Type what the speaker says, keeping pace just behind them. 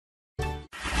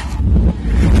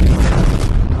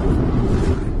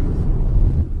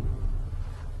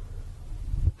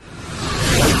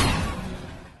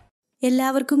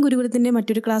എല്ലാവർക്കും ഗുരുകുലത്തിന്റെ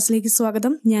മറ്റൊരു ക്ലാസ്സിലേക്ക്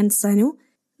സ്വാഗതം. ഞാൻ സനു.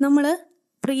 നമ്മൾ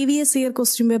പ്രീവിയസ് ഇയർ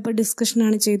ക്വസ്റ്റ്യൻ പേപ്പർ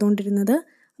ഡിസ്കഷനാണ് ചെയ്തുകൊണ്ടിരുന്നത്.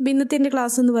 അപ്പം ഇന്നത്തെ എൻ്റെ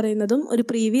ക്ലാസ് എന്ന് പറയുന്നതും ഒരു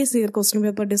previous year question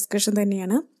paper discussion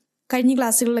തന്നെയാണ്. കഴിഞ്ഞ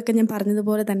ക്ലാസ്സുകളിലൊക്കെ ഞാൻ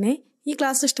പറഞ്ഞതുപോലെ തന്നെ ഈ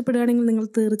ക്ലാസ് ഇഷ്ടപ്പെടുകയാണെങ്കിൽ നിങ്ങൾ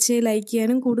തീർച്ചയായും ലൈക്ക്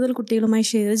ചെയ്യാനും കൂടുതൽ കുട്ടികളുമായി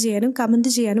ഷെയർ ചെയ്യാനും കമൻറ്റ്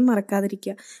ചെയ്യാനും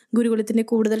മറക്കാതിരിക്കുക. ഗുരുകുലത്തിൻ്റെ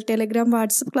കൂടുതൽ ടെലഗ്രാം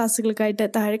വാട്സപ്പ് ക്ലാസ്സുകൾക്കായിട്ട്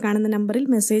താഴെ കാണുന്ന നമ്പറിൽ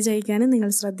മെസ്സേജ് അയക്കാനും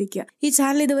നിങ്ങൾ ശ്രദ്ധിക്കുക. ഈ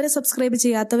ചാനൽ ഇതുവരെ സബ്സ്ക്രൈബ്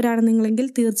ചെയ്യാത്തവരാണ് നിങ്ങളെങ്കിൽ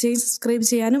തീർച്ചയായും സബ്സ്ക്രൈബ്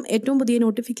ചെയ്യാനും ഏറ്റവും പുതിയ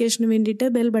നോട്ടിഫിക്കേഷന് വേണ്ടിയിട്ട്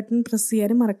ബെൽ ബട്ടൺ പ്രസ്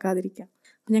ചെയ്യാനും മറക്കാതിരിക്കുക.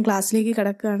 അപ്പം ഞാൻ ക്ലാസ്സിലേക്ക്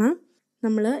കിടക്കുകയാണ്.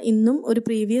 നമ്മൾ ഇന്നും ഒരു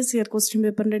പ്രീവിയസ് ഇയർ ക്വസ്റ്റ്യൻ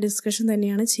പേപ്പറിൻ്റെ ഡിസ്കഷൻ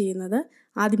തന്നെയാണ് ചെയ്യുന്നത്.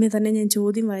 ആദ്യമേ തന്നെ ഞാൻ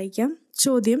ചോദ്യം വായിക്കാം.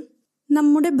 ചോദ്യം: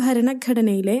 നമ്മുടെ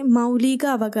ഭരണഘടനയിലെ മൗലിക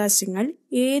അവകാശങ്ങൾ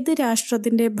ഏത്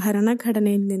രാഷ്ട്രത്തിന്റെ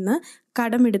ഭരണഘടനയിൽ നിന്ന്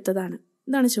കടമെടുത്തതാണ്?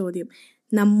 ഇതാണ് ചോദ്യം.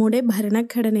 നമ്മുടെ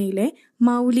ഭരണഘടനയിലെ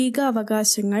മൗലിക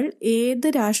അവകാശങ്ങൾ ഏത്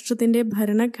രാഷ്ട്രത്തിന്റെ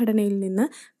ഭരണഘടനയിൽ നിന്ന്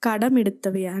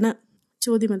കടമെടുത്തവയാണ്?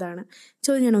 ചോദ്യം അതാണ്.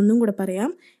 ചോദ്യം ഞാൻ ഒന്നും കൂടെ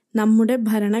പറയാം. നമ്മുടെ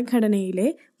ഭരണഘടനയിലെ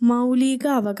മൗലിക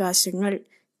അവകാശങ്ങൾ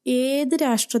ഏത്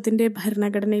രാഷ്ട്രത്തിന്റെ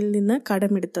ഭരണഘടനയിൽ നിന്ന്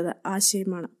കടമെടുത്തത്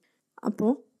ആശയമാണ്.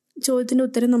 അപ്പോൾ ചോദ്യത്തിൻ്റെ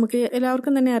ഉത്തരം നമുക്ക്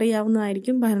എല്ലാവർക്കും തന്നെ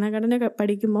അറിയാവുന്നതായിരിക്കും. ഭരണഘടന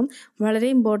പഠിക്കുമ്പം വളരെ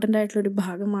ഇമ്പോർട്ടൻ്റ് ആയിട്ടുള്ളൊരു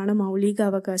ഭാഗമാണ് മൗലിക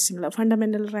അവകാശങ്ങൾ,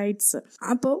 ഫണ്ടമെൻ്റൽ റൈറ്റ്സ്.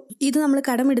 അപ്പോൾ ഇത് നമ്മൾ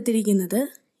കടമെടുത്തിരിക്കുന്നത്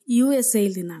USA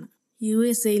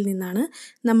നിന്നാണ്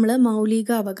നമ്മൾ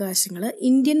മൗലിക അവകാശങ്ങൾ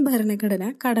ഇന്ത്യൻ ഭരണഘടന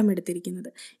കടമെടുത്തിരിക്കുന്നത്.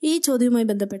 ഈ ചോദ്യവുമായി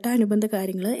ബന്ധപ്പെട്ട അനുബന്ധ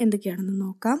കാര്യങ്ങൾ എന്തൊക്കെയാണെന്ന്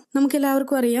നോക്കാം. നമുക്ക്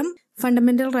എല്ലാവർക്കും അറിയാം,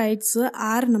 ഫണ്ടമെൻ്റൽ റൈറ്റ്സ്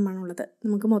 6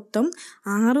 നമുക്ക് മൊത്തം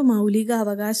 6 മൗലിക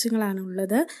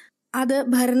അവകാശങ്ങളാണുള്ളത്. അത്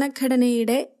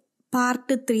ഭരണഘടനയുടെ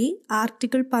പാർട്ട് 3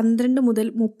 ആർട്ടിക്കിൾ 12 മുതൽ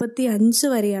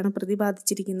 35 വരെയാണ്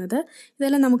പ്രതിപാദിച്ചിരിക്കുന്നത്.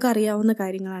 ഇതെല്ലാം നമുക്ക് അറിയാവുന്ന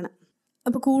കാര്യങ്ങളാണ്.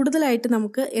 അപ്പോൾ കൂടുതലായിട്ട്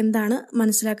നമുക്ക് എന്താണ്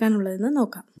മനസ്സിലാക്കാനുള്ളതെന്ന്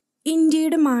നോക്കാം.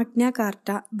 ഇന്ത്യയുടെ മാഗ്ന കാർട്ട,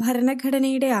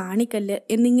 ഭരണഘടനയുടെ ആണിക്കല്ല്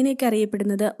എന്നിങ്ങനെയൊക്കെ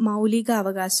അറിയപ്പെടുന്നത് മൗലിക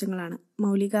അവകാശങ്ങളാണ്.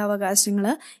 മൗലിക അവകാശങ്ങൾ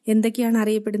എന്തൊക്കെയാണ്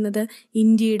അറിയപ്പെടുന്നത്?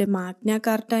 ഇന്ത്യയുടെ മാഗ്ന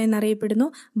കാർട്ട എന്നറിയപ്പെടുന്നു,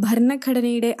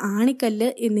 ഭരണഘടനയുടെ ആണിക്കല്ല്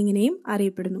എന്നിങ്ങനെയും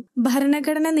അറിയപ്പെടുന്നു.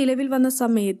 ഭരണഘടന നിലവിൽ വന്ന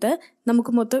സമയത്ത്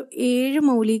നമുക്ക് മൊത്തം 7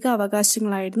 മൗലിക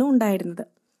അവകാശങ്ങളായിരുന്നു ഉണ്ടായിരുന്നത്.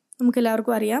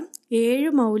 നമുക്കെല്ലാവർക്കും അറിയാം,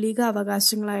 7 മൗലിക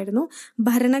അവകാശങ്ങളായിരുന്നു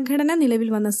ഭരണഘടന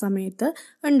നിലവിൽ വന്ന സമയത്ത്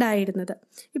ഉണ്ടായിരുന്നത്.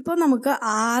 ഇപ്പോൾ നമുക്ക്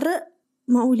 6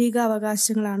 മൗലിക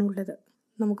അവകാശങ്ങളാണുള്ളത്.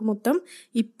 നമുക്ക് മൊത്തം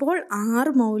ഇപ്പോൾ 6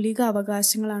 മൗലിക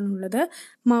അവകാശങ്ങളാണുള്ളത്.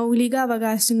 മൗലിക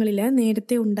അവകാശങ്ങളിൽ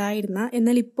നേരത്തെ ഉണ്ടായിരുന്ന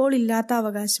എന്നാൽ ഇപ്പോൾ ഇല്ലാത്ത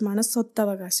അവകാശമാണ്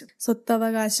സ്വത്തവകാശം.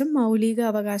 സ്വത്തവകാശം മൗലിക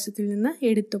അവകാശത്തിൽ നിന്ന്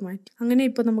എടുത്തുമാറ്റി. അങ്ങനെ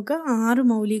ഇപ്പോൾ നമുക്ക് 6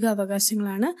 മൗലിക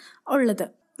അവകാശങ്ങളാണ് ഉള്ളത്.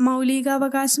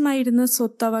 മൗലികാവകാശമായിരുന്ന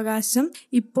സ്വത്തവകാശം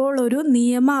ഇപ്പോൾ ഒരു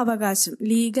നിയമാവകാശം,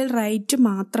 ലീഗൽ റൈറ്റ്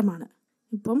മാത്രമാണ്.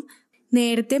 ഇപ്പം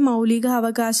നേരത്തെ മൗലിക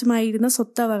അവകാശമായിരുന്ന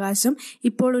സ്വത്തവകാശം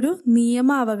ഇപ്പോൾ ഒരു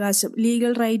നിയമാവകാശം,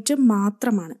 ലീഗൽ റൈറ്റ്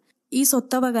മാത്രമാണ്. ഈ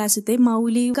സ്വത്തവകാശത്തെ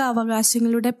മൗലിക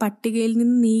അവകാശങ്ങളുടെ പട്ടികയിൽ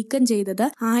നിന്ന് നീക്കം ചെയ്തത്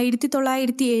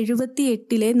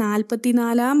 1978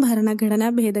 44-ാം ഭരണഘടനാ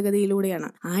ഭേദഗതിയിലൂടെയാണ്.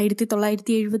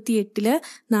 1978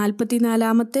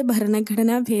 44-ാമത്തെ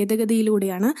ഭരണഘടനാ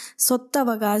ഭേദഗതിയിലൂടെയാണ്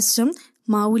സ്വത്തവകാശം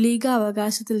മൗലിക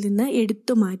അവകാശത്തിൽ നിന്ന്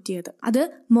എടുത്തു മാറ്റിയത്. അത്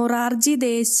മൊറാർജി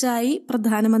ദേശായി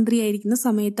പ്രധാനമന്ത്രിയായിരിക്കുന്ന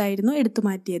സമയത്തായിരുന്നു എടുത്തു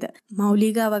മാറ്റിയത്.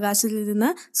 മൗലിക അവകാശത്തിൽ നിന്ന്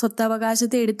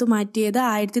സ്വത്തവകാശത്തെ എടുത്തു മാറ്റിയത്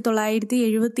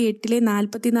 1978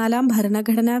 44-ാം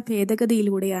ഭരണഘടനാ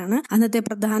ഭേദഗതിയിലൂടെയാണ്. അന്നത്തെ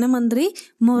പ്രധാനമന്ത്രി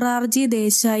മൊറാർജി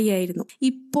ദേശായി ആയിരുന്നു.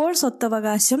 ഇപ്പോൾ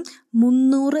സ്വത്തവകാശം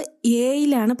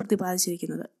 300A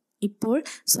പ്രതിപാദിച്ചിരിക്കുന്നത്. ഇപ്പോൾ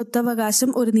സ്വത്തവകാശം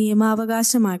ഒരു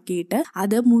നിയമാവകാശമാക്കിയിട്ട്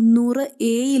അത്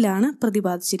 300A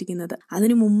പ്രതിപാദിച്ചിരിക്കുന്നത്.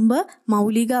 അതിനു മുമ്പ്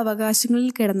മൗലിക അവകാശങ്ങളിൽ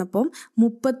കിടന്നപ്പോൾ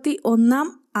 31-ാം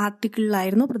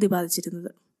ആർട്ടിക്കിളിലായിരുന്നു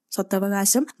പ്രതിപാദിച്ചിരുന്നത്.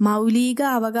 സ്വത്തവകാശം മൗലിക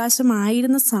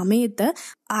അവകാശമായിരുന്ന സമയത്ത്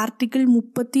ആർട്ടിക്കിൾ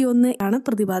 31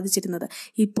 പ്രതിപാദിച്ചിരുന്നത്.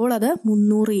 ഇപ്പോൾ അത്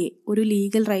 300A, ഒരു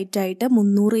ലീഗൽ റൈറ്റ് ആയിട്ട്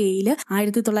 300A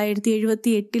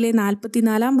 1978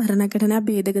 44-ാം ഭരണഘടനാ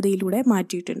ഭേദഗതിയിലൂടെ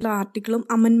മാറ്റിയിട്ടുണ്ട്. ആർട്ടിക്കിളും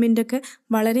അമെൻമെന്റ് ഒക്കെ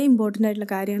വളരെ ഇമ്പോർട്ടൻ്റ് ആയിട്ടുള്ള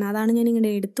കാര്യമാണ്. അതാണ് ഞാൻ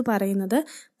ഇങ്ങനെ എടുത്തു പറയുന്നത്.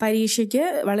 പരീക്ഷയ്ക്ക്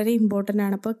വളരെ ഇമ്പോർട്ടൻ്റ്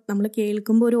ആണ്. അപ്പോൾ നമ്മൾ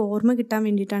കേൾക്കുമ്പോൾ ഒരു ഓർമ്മ കിട്ടാൻ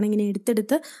വേണ്ടിയിട്ടാണ് ഇങ്ങനെ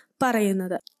എടുത്തെടുത്ത്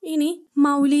പറയുന്നത്. ഇനി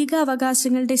മൗലിക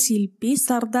അവകാശങ്ങളുടെ ശില്പി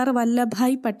സർദാർ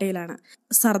വല്ലഭായ് പട്ടേലാണ്.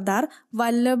 സർദാർ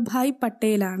വല്ലഭായ്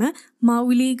പട്ടേലാണ്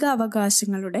മൗലിക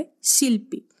അവകാശങ്ങളുടെ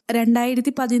ശില്പി.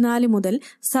 2014 മുതൽ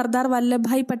സർദാർ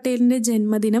വല്ലഭായ് പട്ടേലിന്റെ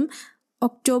ജന്മദിനം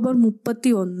ഒക്ടോബർ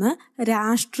 31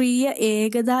 രാഷ്ട്രീയ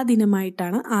ഏകതാ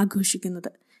ദിനമായിട്ടാണ്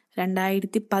ആഘോഷിക്കുന്നത്.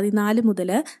 2014 മുതൽ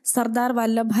സർദാർ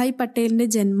വല്ലഭായ് പട്ടേലിന്റെ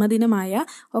ജന്മദിനമായ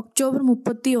ഒക്ടോബർ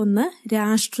 31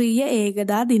 രാഷ്ട്രീയ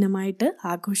ഏകതാ ദിനമായിട്ട്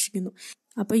ആഘോഷിക്കുന്നു.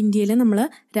 അപ്പോൾ ഇന്ത്യയിൽ നമ്മൾ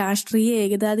രാഷ്ട്രീയ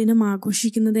ഏകതാ ദിനം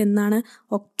ആഘോഷിക്കുന്നത് എന്നാണ്?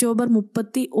 ഒക്ടോബർ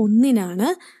 31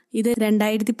 ഇത്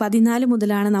 2014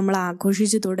 മുതലാണ് നമ്മൾ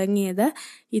ആഘോഷിച്ചു തുടങ്ങിയത്.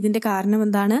 ഇതിന്റെ കാരണം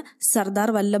എന്താണ്? സർദാർ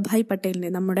വല്ലഭായ്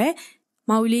പട്ടേലിന്റെ, നമ്മുടെ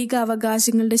മൗലിക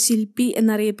അവകാശങ്ങളുടെ ശില്പി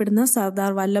എന്നറിയപ്പെടുന്ന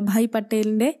സർദാർ വല്ലഭായ്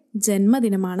പട്ടേലിന്റെ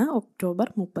ജന്മദിനമാണ് ഒക്ടോബർ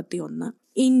 31.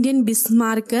 ഇന്ത്യൻ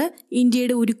ബിസ്മാർക്ക്,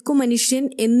 ഇന്ത്യയുടെ ഉരുക്കു മനുഷ്യൻ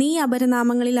എന്നീ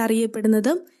അപരനാമങ്ങളിൽ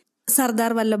അറിയപ്പെടുന്നതും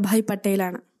സർദാർ വല്ലഭായ്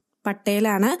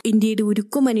പട്ടേലാണ് ഇന്ത്യയുടെ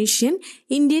ഉരുക്കു മനുഷ്യൻ,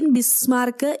 ഇന്ത്യൻ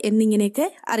ബിസ്മാർക്ക് എന്നിങ്ങനെയൊക്കെ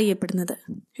അറിയപ്പെടുന്നത്.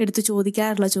 എടുത്തു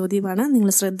ചോദിക്കാറുള്ള ചോദ്യമാണ്,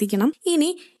 നിങ്ങൾ ശ്രദ്ധിക്കണം. ഇനി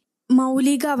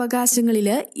മൗലിക അവകാശങ്ങളിൽ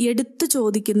എടുത്തു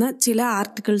ചോദിക്കുന്ന ചില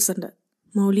ആർട്ടിക്കിൾസ് ഉണ്ട്.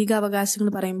 മൗലിക അവകാശങ്ങൾ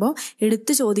പറയുമ്പോൾ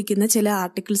എടുത്തു ചോദിക്കുന്ന ചില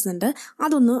ആർട്ടിക്കിൾസ് ഉണ്ട്.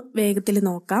 അതൊന്ന് വേഗത്തിൽ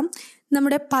നോക്കാം.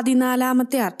 നമ്മുടെ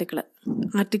 14ാമത്തെ ആർട്ടിക്കിൾ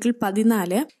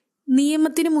 14,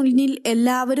 നിയമത്തിന് മുന്നിൽ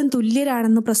എല്ലാവരും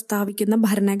തുല്യരാണെന്ന് പ്രസ്താവിക്കുന്ന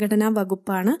ഭരണഘടനാ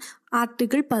വകുപ്പാണ്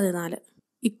ആർട്ടിക്കിൾ 14.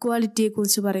 ഇക്വാലിറ്റിയെ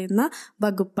കുറിച്ച് പറയുന്ന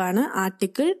വകുപ്പാണ്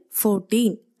ആർട്ടിക്കിൾ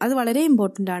 14. അത് വളരെ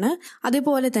ഇമ്പോർട്ടൻ്റ് ആണ്.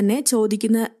 അതേപോലെ തന്നെ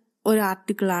ചോദിക്കുന്ന ഒരു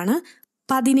ആർട്ടിക്കിളാണ്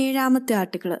 17ാമത്തെ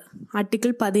ആർട്ടിക്കിൾ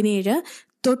 17.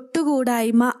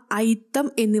 തൊട്ടുകൂടായ്മ, അയിത്തം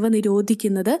എന്നിവ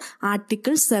നിരോധിക്കുന്നത്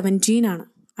ആർട്ടിക്കിൾ 17 ആണ്.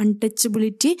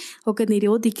 അൺടച്ചബിലിറ്റി ഒക്കെ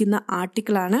നിരോധിക്കുന്ന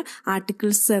ആർട്ടിക്കിളാണ് ആർട്ടിക്കിൾ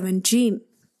 17.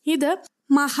 ഇത്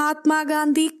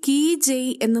മഹാത്മാഗാന്ധി കീ ജയ്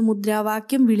എന്ന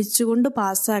മുദ്രാവാക്യം വിളിച്ചുകൊണ്ട്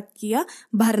പാസാക്കിയ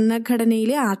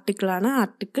ഭരണഘടനയിലെ ആർട്ടിക്കിളാണ്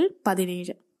ആർട്ടിക്കിൾ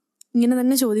 17. ഇങ്ങനെ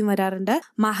തന്നെ ചോദ്യം വരാറുണ്ട്.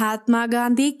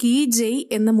 മഹാത്മാഗാന്ധി കീ ജയ്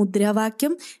എന്ന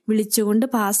മുദ്രാവാക്യം വിളിച്ചുകൊണ്ട്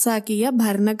പാസാക്കിയ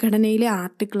ഭരണഘടനയിലെ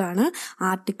ആർട്ടിക്കിളാണ്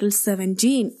ആർട്ടിക്കിൾ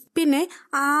 17. പിന്നെ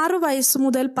 6 വയസ്സ്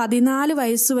മുതൽ 14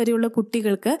 വയസ്സ് വരെയുള്ള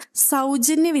കുട്ടികൾക്ക്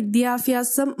സൗജന്യ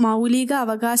വിദ്യാഭ്യാസം മൗലിക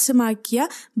അവകാശമാക്കിയ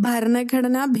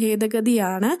ഭരണഘടനാ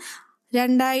ഭേദഗതിയാണ്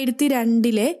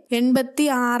 2002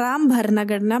 86ാം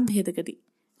ഭരണഘടനാ ഭേദഗതി.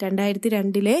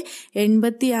 2002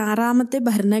 86ാമത്തെ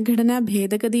ഭരണഘടനാ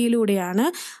ഭേദഗതിയിലൂടെയാണ്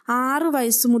 6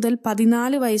 വയസ്സ് മുതൽ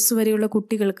 14 വയസ്സ് വരെയുള്ള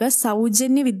കുട്ടികൾക്ക്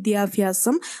സൗജന്യ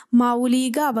വിദ്യാഭ്യാസം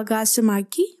മൗലിക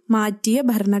അവകാശമാക്കി മാറ്റിയ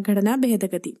ഭരണഘടനാ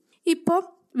ഭേദഗതി. ഇപ്പോൾ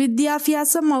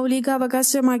വിദ്യാഭ്യാസം മൗലിക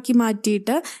അവകാശമാക്കി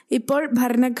മാറ്റിയിട്ട് ഇപ്പോൾ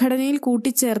ഭരണഘടനയിൽ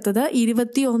കൂട്ടിച്ചേർത്തത്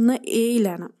 21A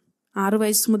 6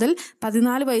 വയസ്സ് മുതൽ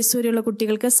 14 വയസ്സ് വരെയുള്ള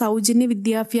കുട്ടികൾക്ക് സൗജന്യ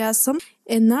വിദ്യാഭ്യാസം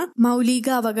എന്ന മൗലിക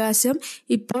അവകാശം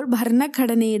ഇപ്പോൾ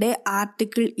ഭരണഘടനയുടെ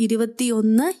ആർട്ടിക്കിൾ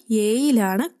 21A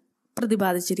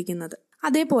പ്രതിപാദിച്ചിരിക്കുന്നത്.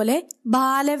 അതേപോലെ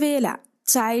ബാലവേല,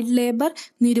 ചൈൽഡ് ലേബർ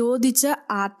നിരോധിച്ച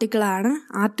ആർട്ടിക്കിളാണ്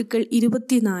ആർട്ടിക്കിൾ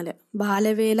 24.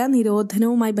 ബാലവേല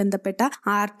നിരോധനവുമായി ബന്ധപ്പെട്ട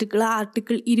ആർട്ടിക്കിൾ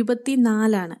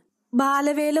 24.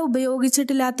 ബാലവേല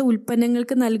ഉപയോഗിച്ചിട്ടില്ലാത്ത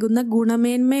ഉൽപ്പന്നങ്ങൾക്ക് നൽകുന്ന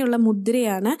ഗുണമേന്മയുള്ള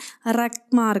മുദ്രയാണ്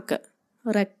റെക്മാർക്ക്.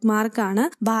 റെക്മാർക്കാണ്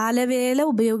ബാലവേല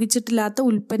ഉപയോഗിച്ചിട്ടില്ലാത്ത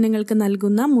ഉൽപ്പന്നങ്ങൾക്ക്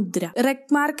നൽകുന്ന മുദ്ര.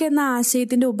 റെക്മാർക്ക് എന്ന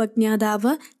ആശയത്തിന്റെ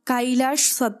ഉപജ്ഞാതാവ് കൈലാഷ്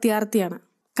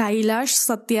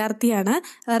സത്യാർത്ഥിയാണ്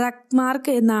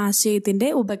റെക്മാർക്ക് എന്ന ആശയത്തിന്റെ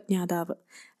ഉപജ്ഞാതാവ്.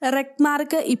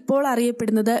 റെക്മാർക്ക് ഇപ്പോൾ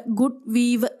അറിയപ്പെടുന്നത് ഗുഡ്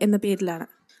വീവ്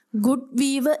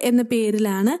എന്ന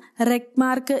പേരിലാണ്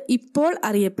റെക്മാർക്ക് ഇപ്പോൾ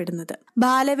അറിയപ്പെടുന്നത്.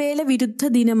 ബാലവേല വിരുദ്ധ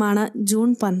ദിനമാണ് ജൂൺ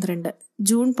 12.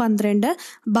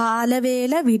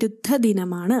 ബാലവേല വിരുദ്ധ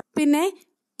ദിനമാണ്. പിന്നെ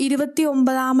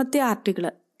 29ാമത്തെ ആർട്ടിക്കിൾ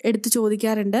എടുത്തു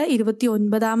ചോദിക്കാറുണ്ട്.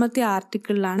 29ാമത്തെ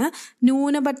ആർട്ടിക്കിളിലാണ്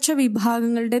ന്യൂനപക്ഷ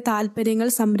വിഭാഗങ്ങളുടെ താല്പര്യങ്ങൾ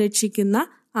സംരക്ഷിക്കുന്ന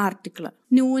ആർട്ടിക്കിൾ.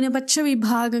 ന്യൂനപക്ഷ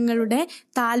വിഭാഗങ്ങളുടെ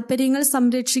താല്പര്യങ്ങൾ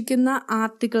സംരക്ഷിക്കുന്ന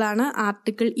ആർട്ടിക്കിളാണ്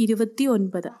ആർട്ടിക്കിൾ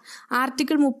 29.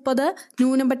 ആർട്ടിക്കിൾ 30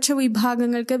 ന്യൂനപക്ഷ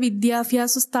വിഭാഗങ്ങൾക്ക്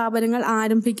വിദ്യാഭ്യാസ സ്ഥാപനങ്ങൾ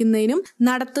ആരംഭിക്കുന്നതിനും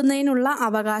നടത്തുന്നതിനുള്ള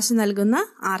അവകാശം നൽകുന്ന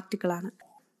ആർട്ടിക്കിളാണ്.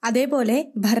 അതേപോലെ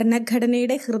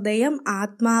ഭരണഘടനയുടെ ഹൃദയം,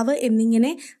 ആത്മാവ്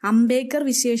എന്നിങ്ങനെ അംബേദ്കർ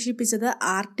വിശേഷിപ്പിച്ചത്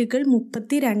ആർട്ടിക്കിൾ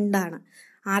 32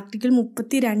 ആർട്ടിക്കിൾ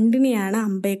 32നെയാണ്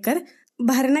അംബേദ്കർ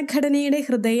ഭരണഘടനയുടെ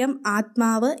ഹൃദയം,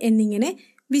 ആത്മാവ് എന്നിങ്ങനെ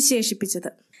വിശേഷിപ്പിച്ചത്.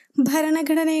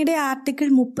 ഭരണഘടനയുടെ ആർട്ടിക്കിൾ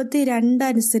 32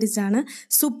 അനുസരിച്ചാണ്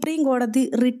സുപ്രീം കോടതി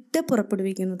റിട്ട്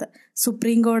പുറപ്പെടുവിക്കുന്നത്.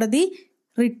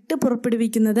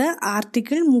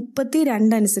 ആർട്ടിക്കിൾ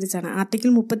 32 അനുസരിച്ചാണ്. ആർട്ടിക്കിൾ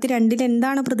 32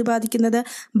 എന്താണ് പ്രതിപാദിക്കുന്നത്?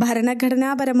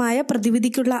 ഭരണഘടനാപരമായ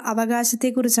പ്രതിവിധിക്കുള്ള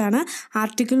അവകാശത്തെക്കുറിച്ചാണ്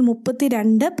ആർട്ടിക്കിൾ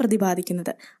 32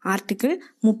 പ്രതിപാദിക്കുന്നത്. ആർട്ടിക്കിൾ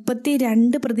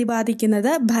 32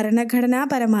 പ്രതിപാദിക്കുന്നത്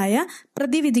ഭരണഘടനാപരമായ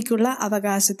പ്രതിവിധിക്കുള്ള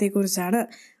അവകാശത്തെക്കുറിച്ചാണ്.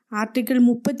 ആർട്ടിക്കിൾ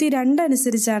 32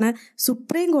 അനുസരിച്ചാണ്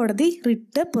സുപ്രീം കോടതി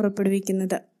റിട്ട്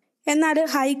പുറപ്പെടുവിക്കുന്നത്. എന്നാൽ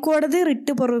ഹൈക്കോടതി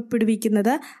റിട്ട്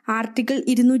പുറപ്പെടുവിക്കുന്നത് ആർട്ടിക്കിൾ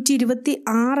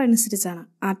 226 അനുസരിച്ചാണ്.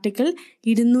 ആർട്ടിക്കിൾ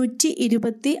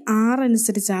 226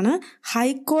 അനുസരിച്ചാണ്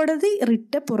ഹൈക്കോടതി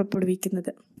റിട്ട്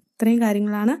പുറപ്പെടുവിക്കുന്നത്. ഇത്രയും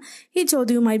കാര്യങ്ങളാണ് ഈ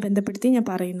ചോദ്യവുമായി ബന്ധപ്പെടുത്തി ഞാൻ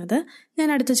പറയുന്നത്. ഞാൻ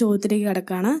അടുത്ത ചോദ്യത്തിലേക്ക്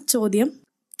കടക്കുകയാണ്. ചോദ്യം: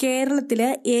 കേരളത്തിലെ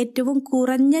ഏറ്റവും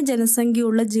കുറഞ്ഞ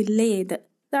ജനസംഖ്യയുള്ള ജില്ല ഏത്?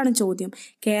 ഇതാണ് ചോദ്യം.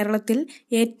 കേരളത്തിൽ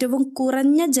ഏറ്റവും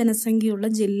കുറഞ്ഞ ജനസംഖ്യയുള്ള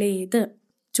ജില്ല ഏത്?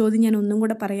 ചോദ്യം ഞാൻ ഒന്നും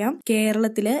കൂടെ പറയാം.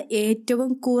 കേരളത്തില് ഏറ്റവും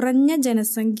കുറഞ്ഞ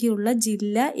ജനസംഖ്യയുള്ള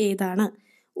ജില്ല ഏതാണ്?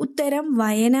 ഉത്തരം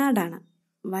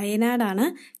വയനാടാണ്.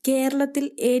 കേരളത്തിൽ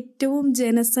ഏറ്റവും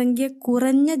ജനസംഖ്യ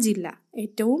കുറഞ്ഞ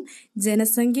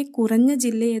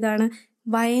ജില്ല ഏതാണ്?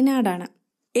 വയനാടാണ്.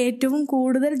 ഏറ്റവും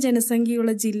കൂടുതൽ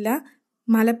ജനസംഖ്യയുള്ള ജില്ല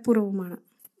മലപ്പുറവുമാണ്.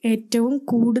 ഏറ്റവും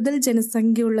കൂടുതൽ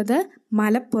ജനസംഖ്യയുള്ളത്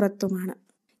മലപ്പുറത്തുമാണ്.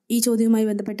 ഈ ചോദ്യവുമായി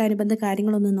ബന്ധപ്പെട്ട അനുബന്ധ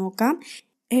കാര്യങ്ങളൊന്ന് നോക്കാം.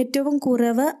 ഏറ്റവും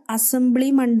കുറവ് അസംബ്ലി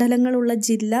മണ്ഡലങ്ങളുള്ള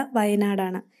ജില്ല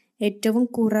വയനാടാണ്. ഏറ്റവും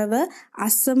കുറവ്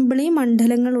അസംബ്ലി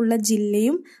മണ്ഡലങ്ങളുള്ള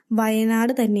ജില്ലയും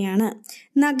വയനാട് തന്നെയാണ്.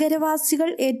 നഗരവാസികൾ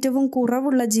ഏറ്റവും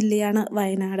കുറവുള്ള ജില്ലയാണ്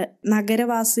വയനാട്.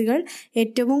 നഗരവാസികൾ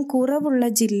ഏറ്റവും കുറവുള്ള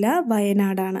ജില്ല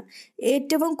വയനാടാണ്.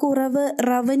 ഏറ്റവും കുറവ്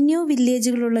റവന്യൂ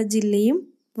വില്ലേജുകളുള്ള ജില്ലയും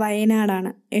വയനാടാണ്.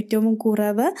 ഏറ്റവും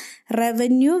കുറവ്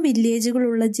റവന്യൂ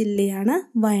വില്ലേജുകളുള്ള ജില്ലയാണ്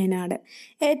വയനാട്.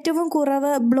 ഏറ്റവും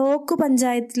കുറവ് ബ്ലോക്ക്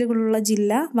പഞ്ചായത്തുകളുള്ള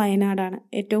ജില്ല വയനാടാണ്.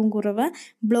 ഏറ്റവും കുറവ്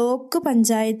ബ്ലോക്ക്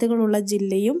പഞ്ചായത്തുകളുള്ള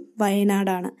ജില്ലയും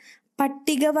വയനാടാണ്.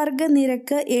 പട്ടികവർഗ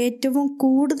നിരക്ക് ഏറ്റവും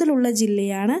കൂടുതലുള്ള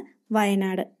ജില്ലയാണ്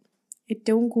വയനാട്.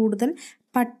 ഏറ്റവും കൂടുതൽ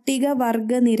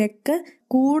പട്ടികവർഗ നിരക്ക്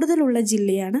കൂടുതലുള്ള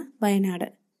ജില്ലയാണ് വയനാട്.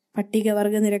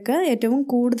 പട്ടികവർഗ നിരക്ക് ഏറ്റവും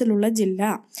കൂടുതലുള്ള ജില്ല.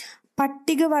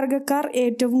 പട്ടികവർഗക്കാർ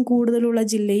ഏറ്റവും കൂടുതലുള്ള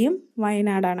ജില്ലയും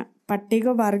വയനാടാണ്.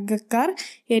 പട്ടികവർഗക്കാർ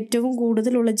ഏറ്റവും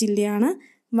കൂടുതലുള്ള ജില്ലയാണ്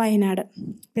വയനാട്.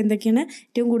 എന്തൊക്കെയാണ്?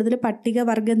 ഏറ്റവും കൂടുതൽ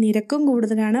പട്ടികവർഗ നിരക്കും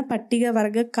കൂടുതലാണ്.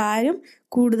 പട്ടികവർഗക്കാരും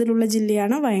കൂടുതലുള്ള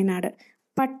ജില്ലയാണ് വയനാട്.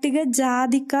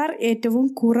 പട്ടികജാതിക്കാർ ഏറ്റവും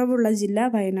കുറവുള്ള ജില്ല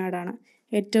വയനാടാണ്.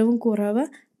 ഏറ്റവും കുറവ്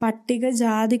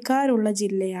പട്ടികജാതിക്കാരുള്ള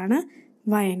ജില്ലയാണ്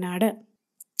വയനാട്.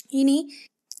 ഇനി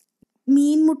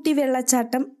മീൻമുട്ടി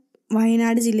വെള്ളച്ചാട്ടം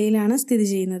വയനാട് ജില്ലയിലാണ് സ്ഥിതി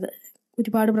ചെയ്യുന്നത്.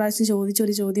 ഒരുപാട് പ്രാവശ്യം ചോദിച്ച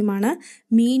ഒരു ചോദ്യമാണ്.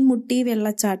 മീൻമുട്ടി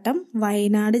വെള്ളച്ചാട്ടം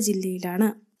വയനാട് ജില്ലയിലാണ്.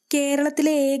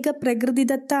 കേരളത്തിലെ ഏക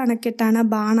പ്രകൃതിദത്ത അണക്കെട്ടാണ്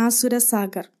ബാണാസുര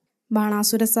സാഗർ.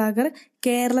 ബാണാസുര സാഗർ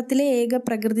കേരളത്തിലെ ഏക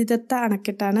പ്രകൃതിദത്ത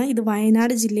അണക്കെട്ടാണ്. ഇത്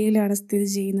വയനാട് ജില്ലയിലാണ് സ്ഥിതി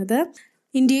ചെയ്യുന്നത്.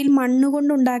 ഇന്ത്യയിൽ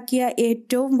മണ്ണുകൊണ്ടുണ്ടാക്കിയ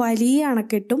ഏറ്റവും വലിയ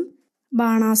അണക്കെട്ടും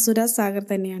ബാണാസുര സാഗർ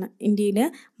തന്നെയാണ്. ഇന്ത്യയിൽ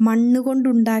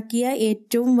മണ്ണുകൊണ്ടുണ്ടാക്കിയ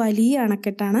ഏറ്റവും വലിയ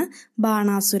അണക്കെട്ടാണ്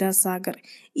ബാണാസുര സാഗർ.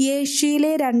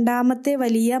 ഏഷ്യയിലെ രണ്ടാമത്തെ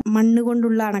വലിയ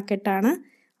മണ്ണുകൊണ്ടുള്ള അണക്കെട്ടാണ്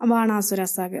ബാണാസുര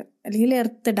സാഗർ അല്ലെങ്കിൽ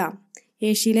എർത്ത് ഡാം.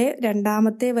 ഏഷ്യയിലെ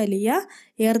രണ്ടാമത്തെ വലിയ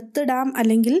എർത്ത് ഡാം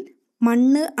അല്ലെങ്കിൽ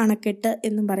മണ്ണ് അണക്കെട്ട്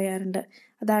എന്നും പറയാറുണ്ട്.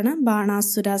 അതാണ്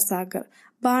ബാണാസുര സാഗർ.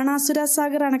 ബാണാസുര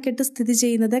സാഗർ അണക്കെട്ട് സ്ഥിതി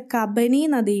ചെയ്യുന്നത് കബനി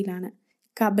നദിയിലാണ്.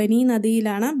 കബനി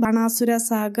നദിയിലാണ് ബാണാസുര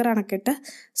സാഗർ അണക്കെട്ട്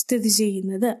സ്ഥിതി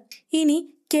ചെയ്യുന്നത്. ഇനി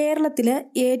കേരളത്തില്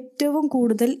ഏറ്റവും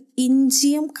കൂടുതൽ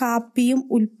ഇഞ്ചിയും കാപ്പിയും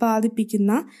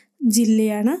ഉൽപ്പാദിപ്പിക്കുന്ന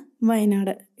ജില്ലയാണ്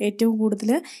വയനാട്. ഏറ്റവും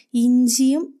കൂടുതൽ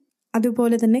ഇഞ്ചിയും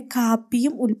അതുപോലെ തന്നെ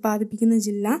കാപ്പിയും ഉൽപ്പാദിപ്പിക്കുന്ന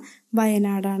ജില്ല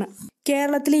വയനാടാണ്.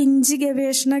 കേരളത്തിലെ ഇഞ്ചി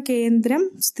ഗവേഷണ കേന്ദ്രം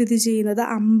സ്ഥിതി ചെയ്യുന്നത്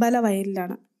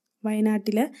അമ്പലവയലിലാണ്.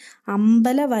 വയനാട്ടിലെ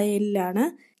അമ്പലവയലിലാണ്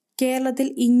കേരളത്തിൽ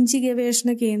ഇഞ്ചി ഗവേഷണ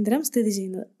കേന്ദ്രം സ്ഥിതി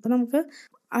ചെയ്യുന്നത്. അപ്പം നമുക്ക്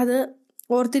അത്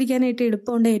ഓർത്തിരിക്കാനായിട്ട്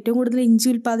എളുപ്പമുണ്ട്. ഏറ്റവും കൂടുതൽ ഇഞ്ചി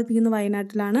ഉൽപ്പാദിപ്പിക്കുന്ന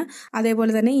വയനാട്ടിലാണ്.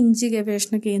 അതേപോലെ തന്നെ ഇഞ്ചി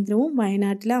ഗവേഷണ കേന്ദ്രവും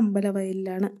വയനാട്ടിലെ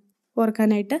അമ്പലവയലിലാണ്.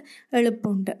 ഓർക്കാനായിട്ട്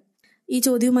എളുപ്പമുണ്ട്. ഈ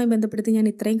ചോദ്യവുമായി ബന്ധപ്പെടുത്തി ഞാൻ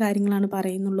ഇത്രയും കാര്യങ്ങളാണ്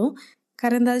പറയുന്നുള്ളൂ.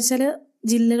 കാരണം എന്താ വെച്ചാൽ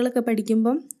ജില്ലകളൊക്കെ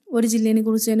പഠിക്കുമ്പം ഒരു ജില്ലേനെ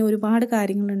കുറിച്ച് തന്നെ ഒരുപാട്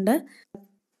കാര്യങ്ങളുണ്ട്.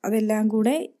 അതെല്ലാം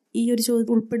കൂടെ ഈ ഒരു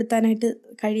ചോദ്യം ഉൾപ്പെടുത്താനായിട്ട്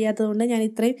കഴിയാത്തതുകൊണ്ട് ഞാൻ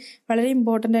ഇത്രയും വളരെ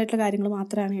ഇമ്പോർട്ടൻ്റ് ആയിട്ടുള്ള കാര്യങ്ങൾ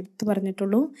മാത്രമാണ് എടുത്തു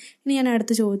പറഞ്ഞിട്ടുള്ളൂ. ഇനി ഞാൻ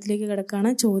അടുത്ത ചോദ്യത്തിലേക്ക്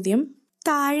കിടക്കുകയാണ്. ചോദ്യം: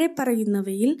 താഴെ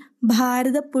പറയുന്നവയിൽ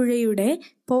ഭാരതപ്പുഴയുടെ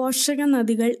പോഷക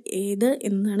നദികൾ ഏത്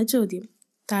എന്നാണ് ചോദ്യം.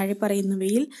 താഴെ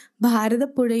പറയുന്നവയിൽ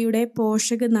ഭാരതപ്പുഴയുടെ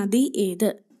പോഷക നദി ഏത്?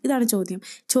 ഇതാണ് ചോദ്യം.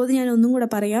 ചോദ്യം ഞാൻ ഒന്നും കൂടെ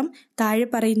പറയാം. താഴെ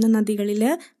പറയുന്ന നദികളിൽ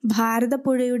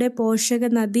ഭാരതപ്പുഴയുടെ പോഷക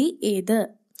നദി ഏത്?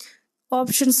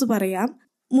 ഓപ്ഷൻസ് പറയാം.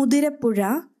 മുതിരപ്പുഴ,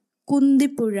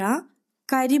 കുന്തിപ്പുഴ,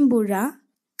 കരിമ്പുഴ,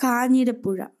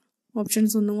 കാഞ്ഞിരപ്പുഴ.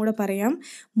 ഓപ്ഷൻസ് ഒന്നും കൂടെ പറയാം.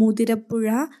 മുതിരപ്പുഴ,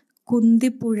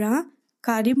 കുന്തിപ്പുഴ,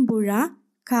 കരിമ്പുഴ,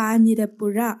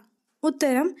 കാഞ്ഞിരപ്പുഴ.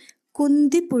 ഉത്തരം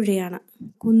കുന്തിപ്പുഴയാണ്.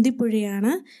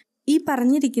 കുന്തിപ്പുഴയാണ് ഈ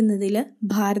പറഞ്ഞിരിക്കുന്നതിൽ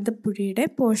ഭാരതപ്പുഴയുടെ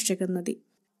പോഷക നദി.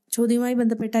 ചോദ്യവുമായി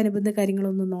ബന്ധപ്പെട്ട അനുബന്ധ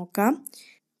കാര്യങ്ങളൊന്ന് നോക്കാം.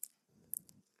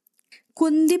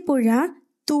 കുന്തിപ്പുഴ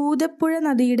തൂതപ്പുഴ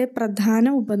നദിയുടെ പ്രധാന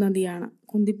ഉപനദിയാണ്.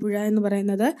 കുന്തിപ്പുഴ എന്ന്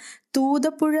പറയുന്നത്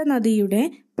തൂതപ്പുഴ നദിയുടെ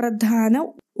പ്രധാന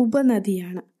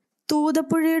ഉപനദിയാണ്.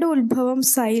 തൂതപ്പുഴയുടെ ഉത്ഭവം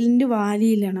സൈലന്റ്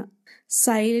വാലിയിലാണ്.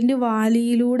 സൈലന്റ്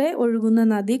വാലിയിലൂടെ ഒഴുകുന്ന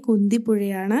നദി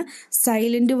കുന്തിപ്പുഴയാണ്.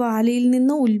 സൈലന്റ് വാലിയിൽ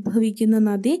നിന്ന് ഉത്ഭവിക്കുന്ന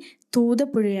നദി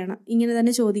തൂതപ്പുഴയാണ്. ഇങ്ങനെ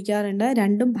തന്നെ ചോദിക്കാറുണ്ട്.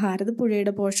 രണ്ടും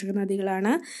ഭാരതപ്പുഴയുടെ പോഷക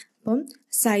നദികളാണ്. അപ്പം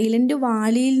സൈലന്റ്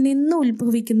വാലിയിൽ നിന്ന്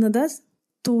ഉത്ഭവിക്കുന്നത്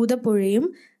തൂതപ്പുഴയും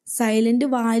സൈലന്റ്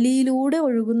വാലിയിലൂടെ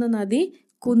ഒഴുകുന്ന നദി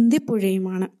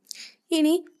കുന്തിപ്പുഴയുമാണ്.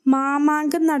 ഇനി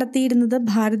മാമാങ്കം നടത്തിയിരുന്നത്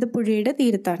ഭാരതപ്പുഴയുടെ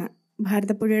തീരത്താണ്.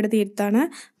 ഭാരതപ്പുഴയുടെ തീരത്താണ്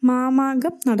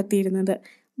മാമാങ്കം നടത്തിയിരുന്നത്.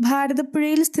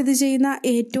 ഭാരതപ്പുഴയിൽ സ്ഥിതി ചെയ്യുന്ന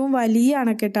ഏറ്റവും വലിയ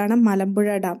അണക്കെട്ടാണ് മലമ്പുഴ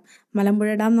ഡാം. മലമ്പുഴ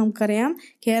ഡാം നമുക്കറിയാം,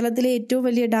 കേരളത്തിലെ ഏറ്റവും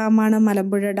വലിയ ഡാമാണ്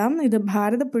മലമ്പുഴ ഡാം. ഇത്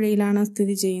ഭാരതപ്പുഴയിലാണ്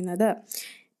സ്ഥിതി ചെയ്യുന്നത്.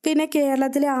 പിന്നെ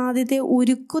കേരളത്തിലെ ആദ്യത്തെ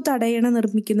ഉരുക്കു തടയണ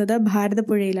നിർമ്മിക്കുന്നത്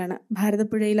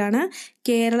ഭാരതപ്പുഴയിലാണ്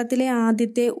കേരളത്തിലെ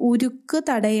ആദ്യത്തെ ഉരുക്കു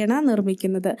തടയണ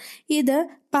നിർമ്മിക്കുന്നത്. ഇത്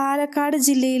പാലക്കാട്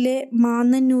ജില്ലയിലെ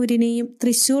മാന്നന്നൂരിനെയും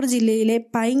തൃശ്ശൂർ ജില്ലയിലെ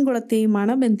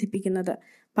പൈങ്കുളത്തെയുമാണ് ബന്ധിപ്പിക്കുന്നത്.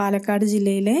 പാലക്കാട്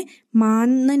ജില്ലയിലെ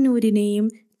മാന്നന്നൂരിനെയും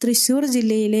തൃശ്ശൂർ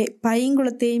ജില്ലയിലെ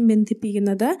പൈങ്കുളത്തെയും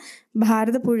ബന്ധിപ്പിക്കുന്നത്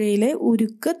ഭാരതപ്പുഴയിലെ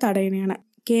ഉരുക്ക് തടയണയാണ്.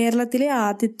 കേരളത്തിലെ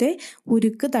ആദ്യത്തെ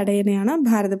ഉരുക്ക് തടയണയാണ്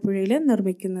ഭാരതപ്പുഴയിൽ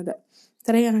നിർമ്മിക്കുന്നത്.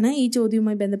 ഇത്രയാണ് ഈ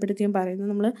ചോദ്യവുമായി ബന്ധപ്പെടുത്തി ഞാൻ പറയുന്നത്.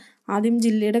 നമ്മൾ ആദ്യം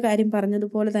ജില്ലയുടെ കാര്യം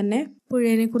പറഞ്ഞതുപോലെ തന്നെ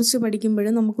പുഴയെ കുറിച്ച്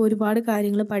പഠിക്കുമ്പോഴും നമുക്ക് ഒരുപാട്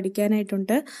കാര്യങ്ങൾ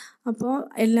പഠിക്കാനായിട്ടുണ്ട്. അപ്പോൾ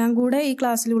എല്ലാം കൂടെ ഈ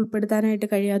ക്ലാസ്സിൽ ഉൾപ്പെടുത്താനായിട്ട്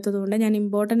കഴിയാത്തതുകൊണ്ട് ഞാൻ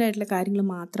ഇമ്പോർട്ടൻ്റ് ആയിട്ടുള്ള കാര്യങ്ങൾ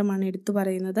മാത്രമാണ് എടുത്തു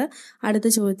പറയുന്നത്. അടുത്ത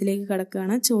ചോദ്യത്തിലേക്ക്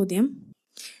കടക്കുകയാണ്. ചോദ്യം: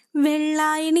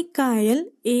 വെള്ളായണിക്കായൽ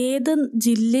ഏത്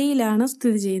ജില്ലയിലാണ്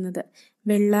സ്ഥിതി ചെയ്യുന്നത്?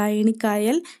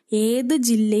 വെള്ളായണിക്കായൽ ഏത്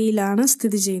ജില്ലയിലാണ്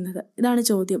സ്ഥിതി ചെയ്യുന്നത്? ഇതാണ്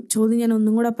ചോദ്യം. ഞാൻ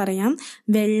ഒന്നും കൂടെ പറയാം.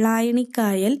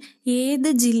 വെള്ളായണിക്കായൽ ഏത്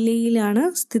ജില്ലയിലാണ്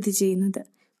സ്ഥിതി ചെയ്യുന്നത്?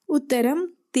 ഉത്തരം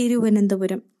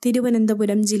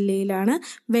തിരുവനന്തപുരം ജില്ലയിലാണ്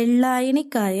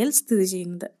വെള്ളായണിക്കായൽ സ്ഥിതി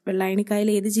ചെയ്യുന്നത്. വെള്ളായണിക്കായൽ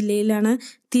ഏത് ജില്ലയിലാണ്?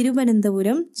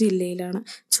 തിരുവനന്തപുരം ജില്ലയിലാണ്.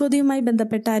 ചോദ്യവുമായി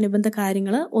ബന്ധപ്പെട്ട അനുബന്ധ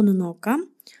കാര്യങ്ങൾ ഒന്ന് നോക്കാം.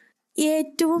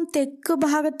 ഏറ്റവും തെക്ക്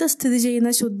ഭാഗത്ത് സ്ഥിതി ചെയ്യുന്ന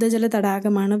ശുദ്ധജല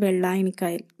തടാകമാണ്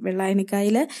വെള്ളായണിക്കായൽ.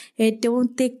 വെള്ളായണിക്കായൽ ഏറ്റവും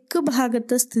തെക്ക്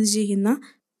ഭാഗത്ത് സ്ഥിതി ചെയ്യുന്ന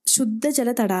ശുദ്ധജല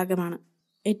തടാകമാണ്.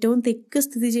 ഏറ്റവും തെക്ക്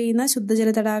സ്ഥിതി ചെയ്യുന്ന ശുദ്ധജല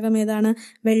തടാകം ഏതാണ്?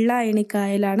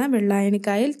 വെള്ളായണിക്കായലാണ്.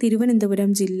 വെള്ളായണിക്കായൽ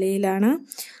തിരുവനന്തപുരം ജില്ലയിലാണ്.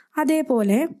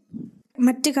 അതേപോലെ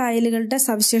മറ്റ് കായലുകളുടെ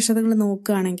സവിശേഷതകൾ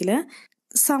നോക്കുകയാണെങ്കിൽ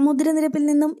സമുദ്രനിരപ്പിൽ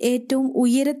നിന്നും ഏറ്റവും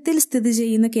ഉയരത്തിൽ സ്ഥിതി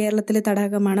ചെയ്യുന്ന കേരളത്തിലെ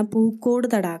തടാകമാണ് പൂക്കോട്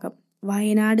തടാകം.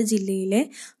 വയനാട് ജില്ലയിലെ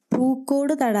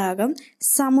പൂക്കോട് തടാകം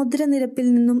സമുദ്രനിരപ്പിൽ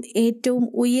നിന്നും ഏറ്റവും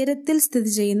ഉയരത്തിൽ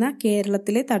സ്ഥിതി ചെയ്യുന്ന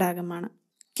കേരളത്തിലെ തടാകമാണ്.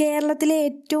 കേരളത്തിലെ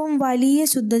ഏറ്റവും വലിയ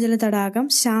ശുദ്ധജല തടാകം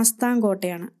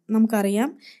ശാസ്താംകോട്ടയാണ്. നമുക്കറിയാം,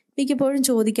 മിക്കപ്പോഴും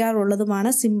ചോദിക്കാറുള്ളതുമാണ്.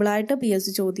 സിമ്പിളായിട്ട്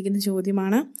PSC ചോദിക്കുന്ന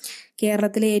ചോദ്യമാണ്.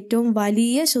 കേരളത്തിലെ ഏറ്റവും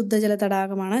വലിയ ശുദ്ധജല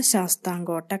തടാകമാണ്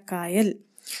ശാസ്താംകോട്ട കായൽ.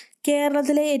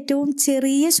 കേരളത്തിലെ ഏറ്റവും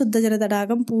ചെറിയ ശുദ്ധജല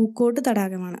തടാകം പൂക്കോട്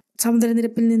തടാകമാണ്.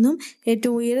 സമുദ്രനിരപ്പിൽ നിന്നും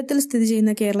ഏറ്റവും ഉയരത്തിൽ സ്ഥിതി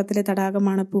ചെയ്യുന്ന കേരളത്തിലെ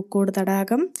തടാകമാണ് പൂക്കോട്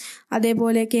തടാകം.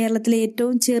 അതേപോലെ കേരളത്തിലെ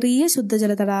ഏറ്റവും ചെറിയ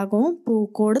ശുദ്ധജല തടാകവും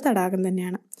പൂക്കോട് തടാകം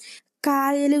തന്നെയാണ്.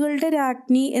 കായലുകളുടെ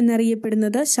രാജ്ഞി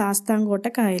എന്നറിയപ്പെടുന്നത് ശാസ്താംകോട്ട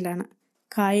കായലാണ്.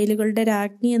 കായലുകളുടെ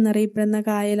രാജ്ഞി എന്നറിയപ്പെടുന്ന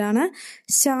കായലാണ്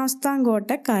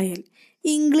ശാസ്താംകോട്ട കായൽ.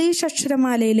 ഇംഗ്ലീഷ്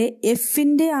അക്ഷരമാലയിലെ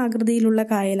Fന്റെ ആകൃതിയിലുള്ള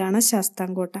കായലാണ്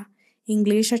ശാസ്താംകോട്ട.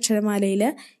 ഇംഗ്ലീഷ് അക്ഷരമാലയിൽ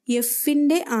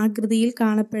Fന്റെ ആകൃതിയിൽ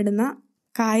കാണപ്പെടുന്ന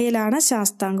കായലാണ്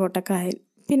ശാസ്താംകോട്ട കായൽ.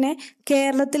 പിന്നെ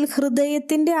കേരളത്തിൽ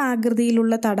ഹൃദയത്തിന്റെ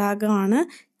ആകൃതിയിലുള്ള തടാകമാണ്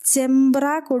ചെമ്പ്ര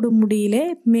കൊടുമുടിയിലെ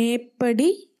മേപ്പടി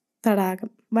തടാകം.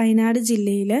 വയനാട്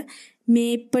ജില്ലയിലെ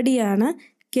മേപ്പടിയാണ്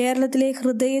കേരളത്തിലെ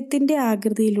ഹൃദയത്തിന്റെ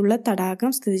ആകൃതിയിലുള്ള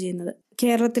തടാകം സ്ഥിതി ചെയ്യുന്നത്.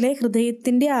 കേരളത്തിലെ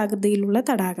ഹൃദയത്തിന്റെ ആകൃതിയിലുള്ള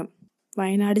തടാകം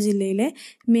വയനാട് ജില്ലയിലെ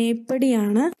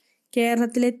മേപ്പടിയാണ്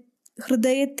കേരളത്തിലെ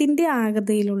ഹൃദയത്തിന്റെ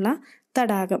ആകൃതിയിലുള്ള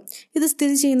തടാകം. ഇത്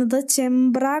സ്ഥിതി ചെയ്യുന്നത്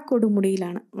ചെമ്പ്ര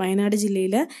കൊടുമുടിയിലാണ്. വയനാട്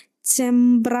ജില്ലയിലെ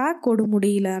ചെമ്പ്ര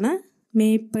കൊടുമുടിയിലാണ്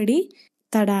മേപ്പടി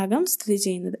തടാകം സ്ഥിതി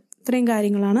ചെയ്യുന്നത്. ഇത്രയും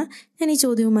കാര്യങ്ങളാണ് ഞാൻ ഈ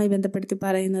ചോദ്യവുമായി ബന്ധപ്പെടുത്തി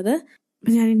പറയുന്നത്.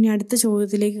 ഞാൻ ഇനി അടുത്ത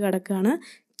ചോദ്യത്തിലേക്ക് കടക്കുകയാണ്.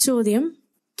 ചോദ്യം: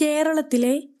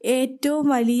 കേരളത്തിലെ ഏറ്റവും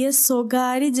വലിയ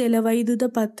സ്വകാര്യ ജലവൈദ്യുത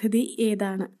പദ്ധതി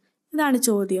ഏതാണ്? ഇതാണ്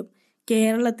ചോദ്യം.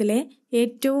 കേരളത്തിലെ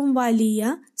ഏറ്റവും വലിയ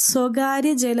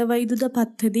സ്വകാര്യ ജലവൈദ്യുത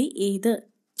പദ്ധതി ഏത്?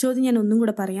 ചോദ്യം ഞാൻ ഒന്നും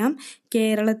കൂടെ പറയാം.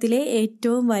 കേരളത്തിലെ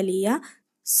ഏറ്റവും വലിയ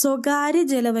സ്വകാര്യ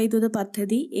ജലവൈദ്യുത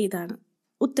പദ്ധതി ഏതാണ്?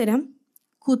 ഉത്തരം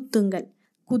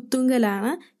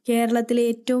കുത്തുങ്കലാണ് കേരളത്തിലെ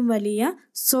ഏറ്റവും വലിയ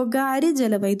സ്വകാര്യ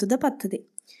ജലവൈദ്യുത പദ്ധതി.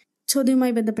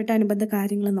 ചോദ്യവുമായി ബന്ധപ്പെട്ട അനുബന്ധ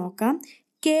കാര്യങ്ങൾ നോക്കാം.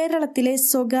 കേരളത്തിലെ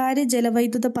സ്വകാര്യ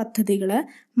ജലവൈദ്യുത പദ്ധതികൾ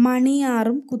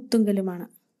മണിയാറും കുത്തുങ്കലുമാണ്.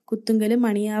 കുത്തുങ്കലും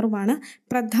മണിയാറുമാണ്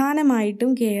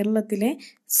പ്രധാനമായിട്ടും കേരളത്തിലെ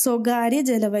സ്വകാര്യ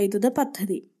ജലവൈദ്യുത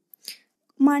പദ്ധതി.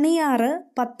 മണിയാറ്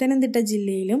പത്തനംതിട്ട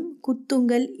ജില്ലയിലും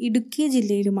കുത്തുങ്കൽ ഇടുക്കി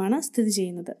ജില്ലയിലുമാണ് സ്ഥിതി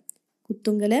ചെയ്യുന്നത്.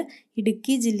 കുത്തുങ്കൽ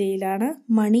ഇടുക്കി ജില്ലയിലാണ്,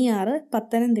 മണിയാറ്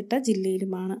പത്തനംതിട്ട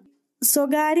ജില്ലയിലുമാണ്.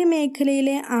 സ്വകാര്യ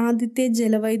മേഖലയിലെ ആദ്യത്തെ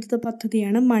ജലവൈദ്യുത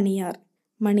പദ്ധതിയാണ്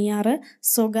മണിയാറ്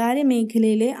സ്വകാര്യ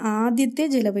മേഖലയിലെ ആദ്യത്തെ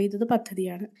ജലവൈദ്യുത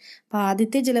പദ്ധതിയാണ്. അപ്പോൾ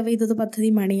ആദ്യത്തെ ജലവൈദ്യുത പദ്ധതി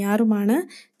മണിയാറുമാണ്.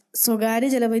 സ്വകാര്യ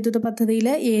ജലവൈദ്യുത പദ്ധതിയിൽ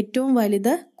ഏറ്റവും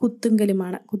വലുത്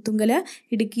കുത്തുങ്കലുമാണ്. കുത്തുങ്കൽ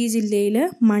ഇടുക്കി ജില്ലയിൽ,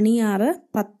 മണിയാറ്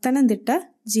പത്തനംതിട്ട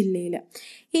ജില്ലയിൽ.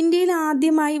 ഇന്ത്യയിൽ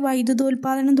ആദ്യമായി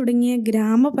വൈദ്യുതോൽപാദനം തുടങ്ങിയ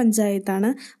ഗ്രാമപഞ്ചായത്താണ്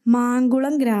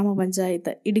മാങ്കുളം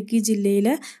ഗ്രാമപഞ്ചായത്ത്. ഇടുക്കി ജില്ലയിൽ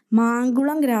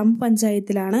മാങ്കുളം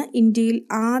ഗ്രാമപഞ്ചായത്തിലാണ് ഇന്ത്യയിൽ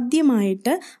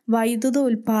ആദ്യമായിട്ട്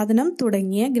വൈദ്യുതോൽപാദനം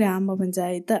തുടങ്ങിയ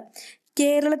ഗ്രാമപഞ്ചായത്ത്.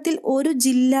 കേരളത്തിൽ ഒരു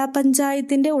ജില്ലാ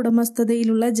പഞ്ചായത്തിന്റെ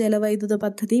ഉടമസ്ഥതയിലുള്ള ജലവൈദ്യുത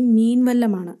പദ്ധതി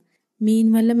മീൻവല്ലമാണ്.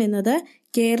 മീൻവല്ലം എന്നത്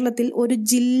കേരളത്തിൽ ഒരു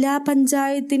ജില്ലാ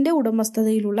പഞ്ചായത്തിന്റെ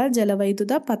ഉടമസ്ഥതയിലുള്ള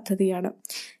ജലവൈദ്യുത പദ്ധതിയാണ്.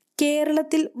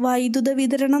 കേരളത്തിൽ വൈദ്യുത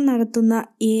വിതരണം നടത്തുന്ന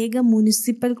ഏക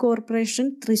മുനിസിപ്പൽ കോർപ്പറേഷൻ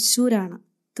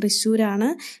തൃശ്ശൂരാണ്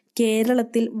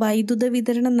കേരളത്തിൽ വൈദ്യുത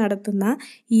വിതരണം നടത്തുന്ന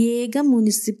ഏക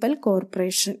മുനിസിപ്പൽ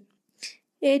കോർപ്പറേഷൻ.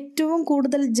 ഏറ്റവും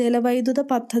കൂടുതൽ ജലവൈദ്യുത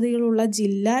പദ്ധതികളുള്ള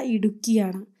ജില്ല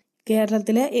ഇടുക്കിയാണ്.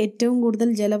 കേരളത്തിലെ ഏറ്റവും കൂടുതൽ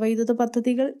ജലവൈദ്യുത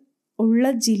പദ്ധതികൾ ഉള്ള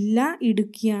ജില്ല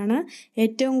ഇടുക്കിയാണ്.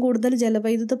 ഏറ്റവും കൂടുതൽ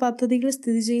ജലവൈദ്യുത പദ്ധതികൾ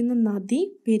സ്ഥിതി ചെയ്യുന്ന നദി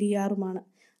പെരിയാറുമാണ്.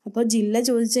 അപ്പോൾ ജില്ല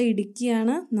ചോദിച്ചാൽ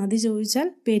ഇടുക്കിയാണ്, നദി ചോദിച്ചാൽ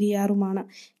പെരിയാറുമാണ്.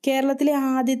 കേരളത്തിലെ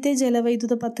ആദ്യത്തെ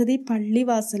ജലവൈദ്യുത പദ്ധതി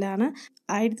പള്ളിവാസലാണ്.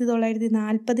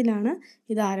 1940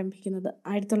 ഇത് ആരംഭിക്കുന്നത്.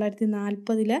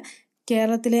 1940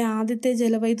 കേരളത്തിലെ ആദ്യത്തെ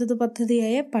ജലവൈദ്യുത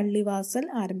പദ്ധതിയായ പള്ളിവാസൽ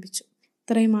ആരംഭിച്ചു.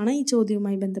 ഇത്രയുമാണ് ഈ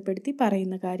ചോദ്യവുമായി ബന്ധപ്പെടുത്തി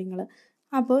പറയുന്ന കാര്യങ്ങൾ.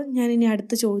 അപ്പോൾ ഞാനിനി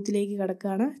അടുത്ത ചോദ്യത്തിലേക്ക്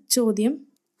കടക്കുകയാണ്. ചോദ്യം: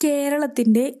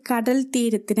 കേരളത്തിന്റെ കടൽ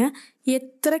തീരത്തിന്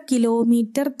എത്ര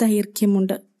കിലോമീറ്റർ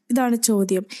ദൈർഘ്യമുണ്ട്? ഇതാണ്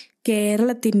ചോദ്യം.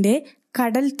 കേരളത്തിന്റെ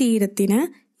കടൽ തീരത്തിന്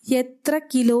എത്ര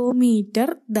കിലോമീറ്റർ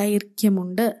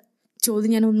ദൈർഘ്യമുണ്ട്?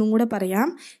 ചോദ്യം ഞാൻ ഒന്നും കൂടെ പറയാം.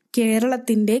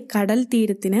 കേരളത്തിന്റെ കടൽ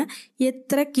തീരത്തിന്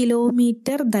എത്ര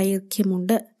കിലോമീറ്റർ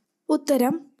ദൈർഘ്യമുണ്ട്?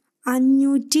 ഉത്തരം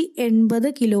 580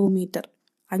 കിലോമീറ്റർ.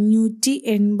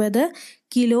 580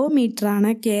 കിലോമീറ്ററാണ്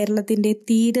കേരളത്തിന്റെ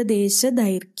തീരദേശ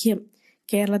ദൈർഘ്യം.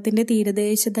 കേരളത്തിന്റെ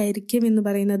തീരദേശ ദൈർഘ്യം എന്ന്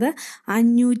പറയുന്നത്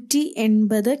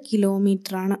 580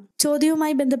 കിലോമീറ്റർ ആണ്.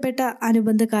 ചോദ്യവുമായി ബന്ധപ്പെട്ട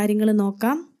അനുബന്ധ കാര്യങ്ങൾ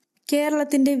നോക്കാം.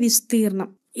 കേരളത്തിന്റെ വിസ്തീർണം,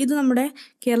 ഇത് നമ്മുടെ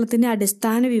കേരളത്തിന്റെ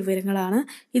അടിസ്ഥാന വിവരങ്ങളാണ്.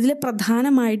 ഇതിൽ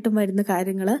പ്രധാനമായിട്ടും വരുന്ന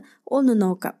കാര്യങ്ങൾ ഒന്ന്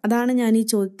നോക്കാം. അതാണ് ഞാൻ ഈ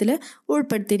ചോദ്യത്തിൽ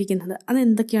ഉൾപ്പെടുത്തിയിരിക്കുന്നത്.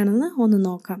 അതെന്തൊക്കെയാണെന്ന് ഒന്ന്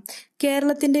നോക്കാം.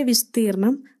 കേരളത്തിന്റെ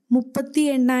വിസ്തീർണം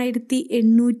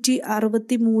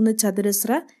 38,863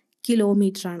 ചതുരശ്ര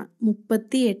കിലോമീറ്റർ ആണ്.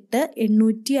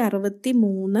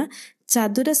 38,863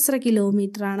 ചതുരശ്ര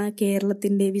കിലോമീറ്റർ ആണ്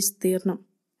കേരളത്തിന്റെ വിസ്തീർണം.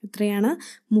 എത്രയാണ്?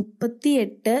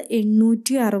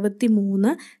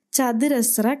 38,863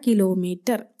 ചതുരശ്ര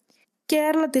കിലോമീറ്റർ.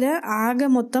 കേരളത്തില് ആകെ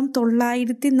മൊത്തം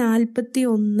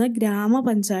 941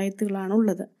 ഗ്രാമപഞ്ചായത്തുകളാണ്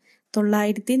ഉള്ളത്.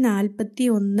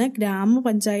 941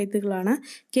 ഗ്രാമപഞ്ചായത്തുകളാണ്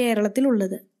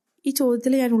കേരളത്തിലുള്ളത്. ഈ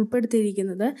ചോദ്യത്തിൽ ഞാൻ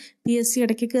ഉൾപ്പെടുത്തിയിരിക്കുന്നത് PSC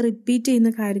ഇടയ്ക്കൊക്കെ റിപ്പീറ്റ് ചെയ്യുന്ന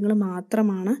കാര്യങ്ങൾ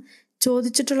മാത്രമാണ്.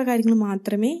 ചോദിച്ചിട്ടുള്ള കാര്യങ്ങൾ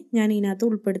മാത്രമേ ഞാൻ ഇതിനകത്ത്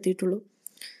ഉൾപ്പെടുത്തിയിട്ടുള്ളൂ.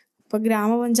 അപ്പോൾ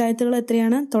ഗ്രാമപഞ്ചായത്തുകൾ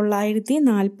എത്രയാണ്?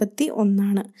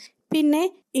 941. പിന്നെ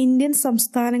ഇന്ത്യൻ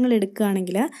സംസ്ഥാനങ്ങൾ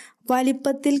എടുക്കുകയാണെങ്കിൽ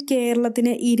വലിപ്പത്തിൽ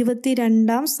കേരളത്തിന്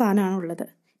 22ാം സ്ഥാനമാണുള്ളത്.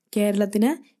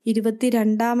 കേരളത്തിന്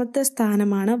 22ാമത്തെ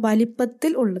സ്ഥാനമാണ്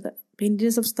വലിപ്പത്തിൽ ഉള്ളത്.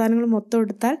 ഇന്ത്യൻ സംസ്ഥാനങ്ങൾ മൊത്തം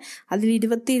എടുത്താൽ അതിൽ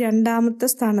 22ാമത്തെ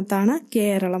സ്ഥാനത്താണ്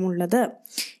കേരളമുള്ളത്.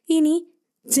 ഇനി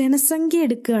ജനസംഖ്യ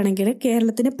എടുക്കുകയാണെങ്കിൽ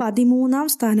കേരളത്തിന് 13ാം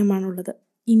സ്ഥാനമാണുള്ളത്.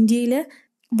 ഇന്ത്യയിൽ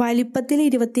വലിപ്പത്തിൽ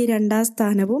 22ാം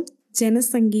സ്ഥാനവും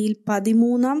ജനസംഖ്യയിൽ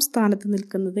 13ാം സ്ഥാനത്ത്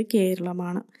നിൽക്കുന്നത്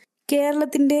കേരളമാണ്.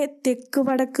 കേരളത്തിന്റെ തെക്ക്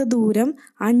വടക്ക് ദൂരം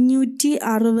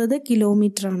 560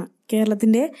 കിലോമീറ്റർ ആണ്.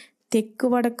 കേരളത്തിന്റെ തെക്ക്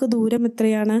വടക്ക് ദൂരം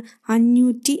എത്രയാണ്?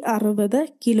 560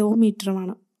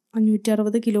 കിലോമീറ്ററുമാണ്.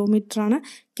 560 കിലോമീറ്ററാണ്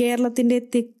കേരളത്തിന്റെ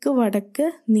തെക്ക് വടക്ക്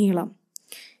നീളം.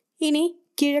 ഇനി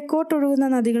കിഴക്കോട്ടൊഴുകുന്ന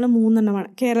നദികൾ 3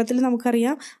 കേരളത്തിൽ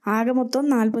നമുക്കറിയാം ആകെ മൊത്തം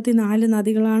 44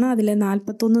 നദികളാണ്. അതിലെ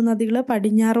 41 നദികൾ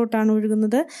പടിഞ്ഞാറോട്ടാണ്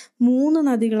ഒഴുകുന്നത്. 3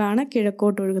 നദികളാണ്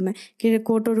കിഴക്കോട്ടൊഴുകുന്നത്.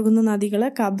 കിഴക്കോട്ടൊഴുകുന്ന നദികൾ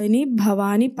കബനി,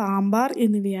 ഭവാനി, പാമ്പാർ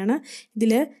എന്നിവയാണ്.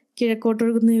 ഇതിൽ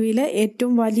കിഴക്കോട്ടൊഴുകുന്നവയിൽ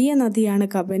ഏറ്റവും വലിയ നദിയാണ്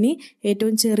കബനി,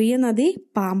 ഏറ്റവും ചെറിയ നദി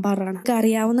പാമ്പാറാണ്.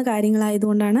 അറിയാവുന്ന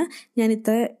കാര്യങ്ങളായതുകൊണ്ടാണ് ഞാൻ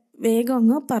ഇത്ര വേഗം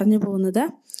അങ്ങ് പറഞ്ഞു പോകുന്നത്.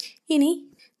 ഇനി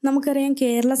നമുക്കറിയാം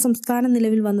കേരള സംസ്ഥാനം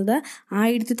നിലവിൽ വന്നത്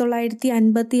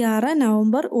 1956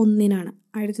 നവംബർ 1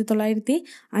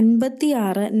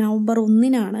 1956 നവംബർ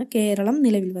 1 കേരളം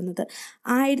നിലവിൽ വന്നത്.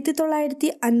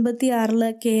 1956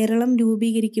 കേരളം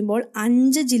രൂപീകരിക്കുമ്പോൾ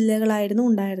 5 ജില്ലകളായിരുന്നു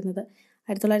ഉണ്ടായിരുന്നത്.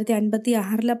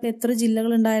 1956 അപ്പോൾ എത്ര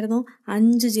ജില്ലകൾ ഉണ്ടായിരുന്നു?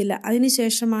 5 ജില്ല.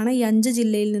 അതിനുശേഷമാണ് ഈ 5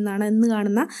 ജില്ലയിൽ നിന്നാണ് ഇന്ന്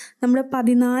കാണുന്ന നമ്മുടെ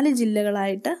 14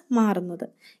 ജില്ലകളായിട്ട് മാറുന്നത്.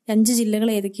 5 ജില്ലകൾ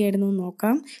ഏതൊക്കെയായിരുന്നു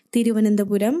നോക്കാം.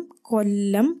 തിരുവനന്തപുരം,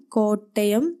 കൊല്ലം,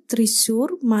 കോട്ടയം, തൃശ്ശൂർ,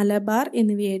 മലബാർ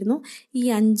എന്നിവയായിരുന്നു ഈ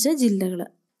 5 ജില്ലകൾ.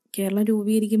 കേരളം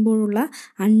രൂപീകരിക്കുമ്പോഴുള്ള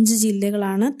 5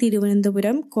 ജില്ലകളാണ്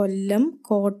തിരുവനന്തപുരം, കൊല്ലം,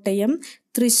 കോട്ടയം,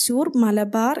 തൃശ്ശൂർ,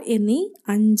 മലബാർ എന്നീ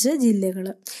 5 ജില്ലകൾ.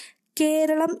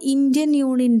 കേരളം ഇന്ത്യൻ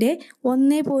യൂണിയന്റെ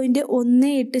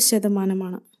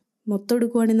 1.18% മൊത്തം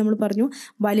എടുക്കുകയാണെങ്കിൽ നമ്മൾ പറഞ്ഞു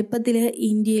വലിപ്പത്തിൽ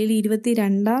ഇന്ത്യയിൽ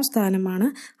 22ാം സ്ഥാനമാണ്.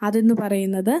 അതെന്ന്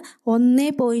പറയുന്നത്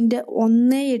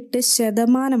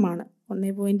 1.18%.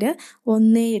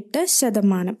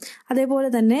 1.18%. അതേപോലെ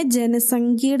തന്നെ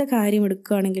ജനസംഖ്യയുടെ കാര്യം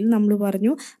എടുക്കുകയാണെങ്കിൽ നമ്മൾ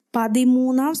പറഞ്ഞു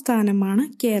 13ാം സ്ഥാനമാണ്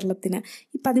കേരളത്തിന്.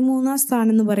 ഈ 13ാം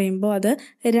സ്ഥാനം എന്ന് പറയുമ്പോൾ അത്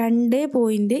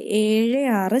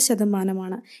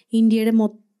 2.76%. ഇന്ത്യയുടെ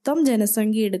മൊത്തം മൊത്തം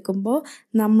ജനസംഖ്യ എടുക്കുമ്പോൾ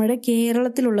നമ്മുടെ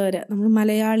കേരളത്തിലുള്ളവർ, നമ്മൾ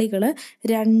മലയാളികൾ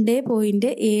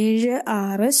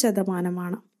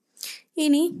 2.76%.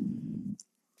 ഇനി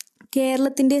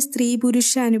കേരളത്തിൻ്റെ സ്ത്രീ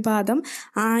പുരുഷ അനുപാതം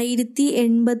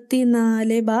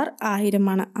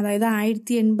 1084/1000 അതായത്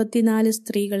 1084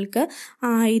 സ്ത്രീകൾക്ക്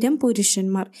 1000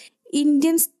 പുരുഷന്മാർ.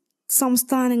 ഇന്ത്യൻ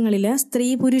സംസ്ഥാനങ്ങളിൽ സ്ത്രീ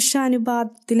പുരുഷ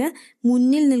അനുപാതത്തിൽ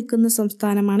മുന്നിൽ നിൽക്കുന്ന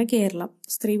സംസ്ഥാനമാണ് കേരളം.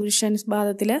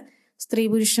 സ്ത്രീ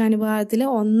പുരുഷാനുപാതത്തിൽ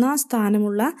 1ാം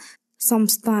സ്ഥാനമുള്ള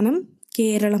സംസ്ഥാനം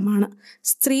കേരളമാണ്.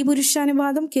 സ്ത്രീ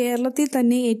പുരുഷാനുപാതം കേരളത്തിൽ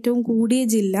തന്നെ ഏറ്റവും കൂടിയ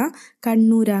ജില്ല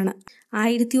കണ്ണൂരാണ്.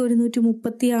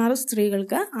 1136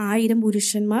 സ്ത്രീകൾക്ക് 1000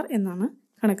 പുരുഷന്മാർ എന്നാണ്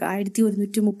കണക്ക്.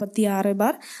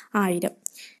 1136/1000.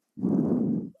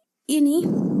 ഇനി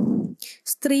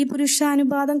സ്ത്രീ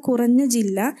പുരുഷാനുപാതം കുറഞ്ഞ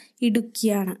ജില്ല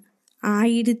ഇടുക്കിയാണ്.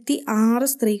 1006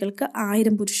 സ്ത്രീകൾക്ക്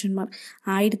 1000 പുരുഷന്മാർ.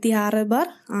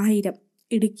 1006/1000.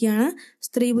 ഇടുക്കിയാണ്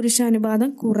സ്ത്രീ പുരുഷാനുപാതം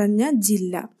കുറഞ്ഞ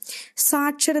ജില്ല.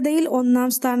 സാക്ഷരതയിൽ 1ാം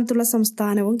സ്ഥാനത്തുള്ള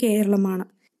സംസ്ഥാനവും കേരളമാണ്.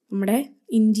 നമ്മുടെ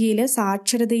ഇന്ത്യയിൽ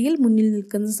സാക്ഷരതയിൽ മുന്നിൽ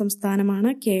നിൽക്കുന്ന സംസ്ഥാനമാണ്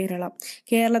കേരളം.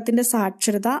 കേരളത്തിൻ്റെ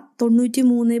സാക്ഷരത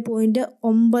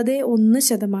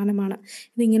 93.91%.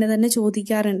 ഇതിങ്ങനെ തന്നെ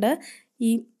ചോദിക്കാറുണ്ട്. ഈ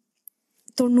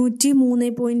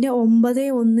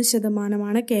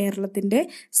 93.91% കേരളത്തിൻ്റെ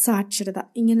സാക്ഷരത.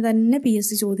 ഇങ്ങനെ തന്നെ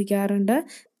PSC ചോദിക്കാറുണ്ട്.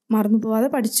 മറന്നു പോവാതെ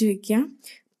പഠിച്ചു വയ്ക്കുക.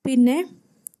 പിന്നെ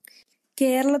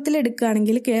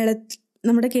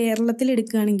നമ്മുടെ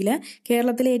കേരളത്തിലെടുക്കുകയാണെങ്കിൽ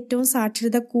കേരളത്തിലെ ഏറ്റവും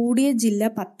സാക്ഷരത കൂടിയ ജില്ല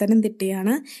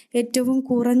പത്തനംതിട്ടയാണ്. ഏറ്റവും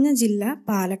കുറഞ്ഞ ജില്ല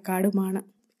പാലക്കാടുമാണ്.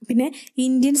 പിന്നെ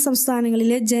ഇന്ത്യൻ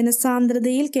സംസ്ഥാനങ്ങളിലെ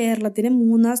ജനസാന്ദ്രതയിൽ കേരളത്തിന്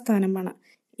 3ാം സ്ഥാനമാണ്.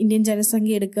 ഇന്ത്യൻ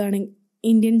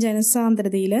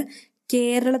ജനസാന്ദ്രതയിൽ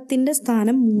കേരളത്തിൻ്റെ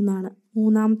സ്ഥാനം 3ആണ്.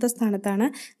 3ാമത്തെ സ്ഥാനത്താണ്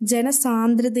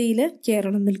ജനസാന്ദ്രതയിൽ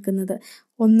കേരളം നിൽക്കുന്നത്.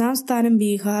 1ാം സ്ഥാനം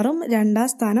ബീഹാറും 2ാം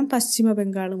സ്ഥാനം പശ്ചിമ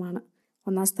ബംഗാളുമാണ്.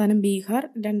 1ാം സ്ഥാനം ബീഹാർ,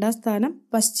 2ാം സ്ഥാനം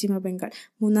പശ്ചിമ ബംഗാൾ,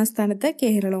 3ാം സ്ഥാനത്ത്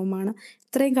കേരളവുമാണ്.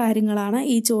 ഇത്രയും കാര്യങ്ങളാണ്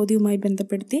ഈ ചോദ്യവുമായി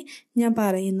ബന്ധപ്പെടുത്തി ഞാൻ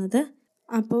പറയുന്നത്.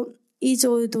 അപ്പോൾ ഈ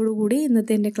ചോദ്യത്തോടു കൂടി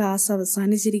ഇന്നത്തെ എൻ്റെ ക്ലാസ്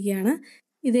അവസാനിച്ചിരിക്കുകയാണ്.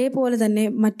 ഇതേപോലെ തന്നെ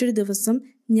മറ്റൊരു ദിവസം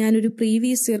ഞാനൊരു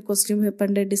പ്രീവിയസ് ഇയർ ക്വസ്റ്റ്യൻ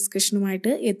പേപ്പറിൻ്റെ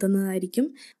ഡിസ്കഷനുമായിട്ട് എത്തുന്നതായിരിക്കും.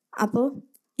 അപ്പോൾ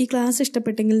ഈ ക്ലാസ്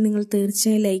ഇഷ്ടപ്പെട്ടെങ്കിൽ നിങ്ങൾ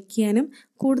തീർച്ചയായും ലൈക്ക് ചെയ്യാനും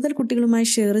കൂടുതൽ കുട്ടികളുമായി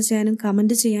ഷെയർ ചെയ്യാനും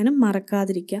കമൻറ്റ് ചെയ്യാനും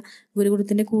മറക്കാതിരിക്കുക.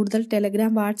 ഗുരുകുലത്തിൻ്റെ കൂടുതൽ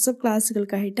ടെലഗ്രാം, വാട്സപ്പ്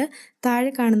ക്ലാസ്സുകൾക്കായിട്ട്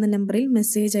താഴെ കാണുന്ന നമ്പറിൽ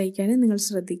മെസ്സേജ് അയക്കാനും നിങ്ങൾ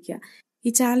ശ്രദ്ധിക്കുക. ഈ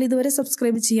ചാനൽ ഇതുവരെ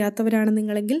സബ്സ്ക്രൈബ് ചെയ്യാത്തവരാണ്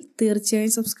നിങ്ങളെങ്കിൽ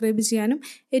തീർച്ചയായും സബ്സ്ക്രൈബ് ചെയ്യാനും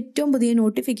ഏറ്റവും പുതിയ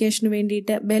നോട്ടിഫിക്കേഷന്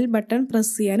വേണ്ടിയിട്ട് ബെൽ ബട്ടൺ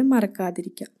പ്രസ് ചെയ്യാനും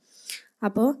മറക്കാതിരിക്കുക.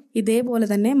 അപ്പോൾ ഇതേപോലെ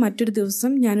തന്നെ മറ്റൊരു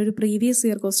ദിവസം ഞാനൊരു പ്രീവിയസ്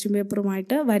ഇയർ ക്വസ്റ്റ്യൻ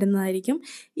പേപ്പറുമായിട്ട് വരുന്നതായിരിക്കും.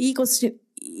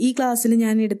 ഈ ക്ലാസ്സിൽ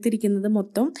ഞാൻ എടുത്തിരിക്കുന്നത്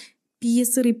മൊത്തം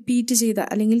PSC റിപ്പീറ്റ് ചെയ്ത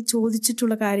അല്ലെങ്കിൽ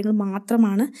ചോദിച്ചിട്ടുള്ള കാര്യങ്ങൾ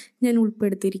മാത്രമാണ് ഞാൻ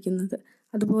ഉൾപ്പെടുത്തിയിരിക്കുന്നത്.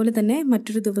 അതുപോലെ തന്നെ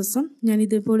മറ്റൊരു ദിവസം ഞാൻ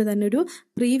ഇതേപോലെ തന്നെ ഒരു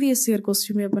പ്രീവിയസ് ഇയർ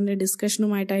ക്വസ്റ്റ്യൻ പേപ്പറിൻ്റെ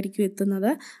ഡിസ്കഷനുമായിട്ടായിരിക്കും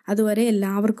എത്തുന്നത്. അതുവരെ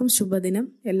എല്ലാവർക്കും ശുഭദിനം.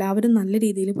 എല്ലാവരും നല്ല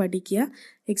രീതിയിൽ പഠിക്കുക.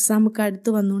 എക്സാമൊക്കെ അടുത്ത്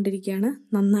വന്നുകൊണ്ടിരിക്കുകയാണ്.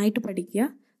 നന്നായിട്ട് പഠിക്കുക,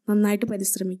 നന്നായിട്ട്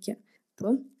പരിശ്രമിക്കുക.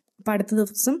 അപ്പോൾ അടുത്ത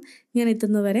ദിവസം ഞാൻ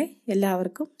എത്തുന്നവരെ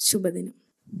എല്ലാവർക്കും ശുഭദിനം.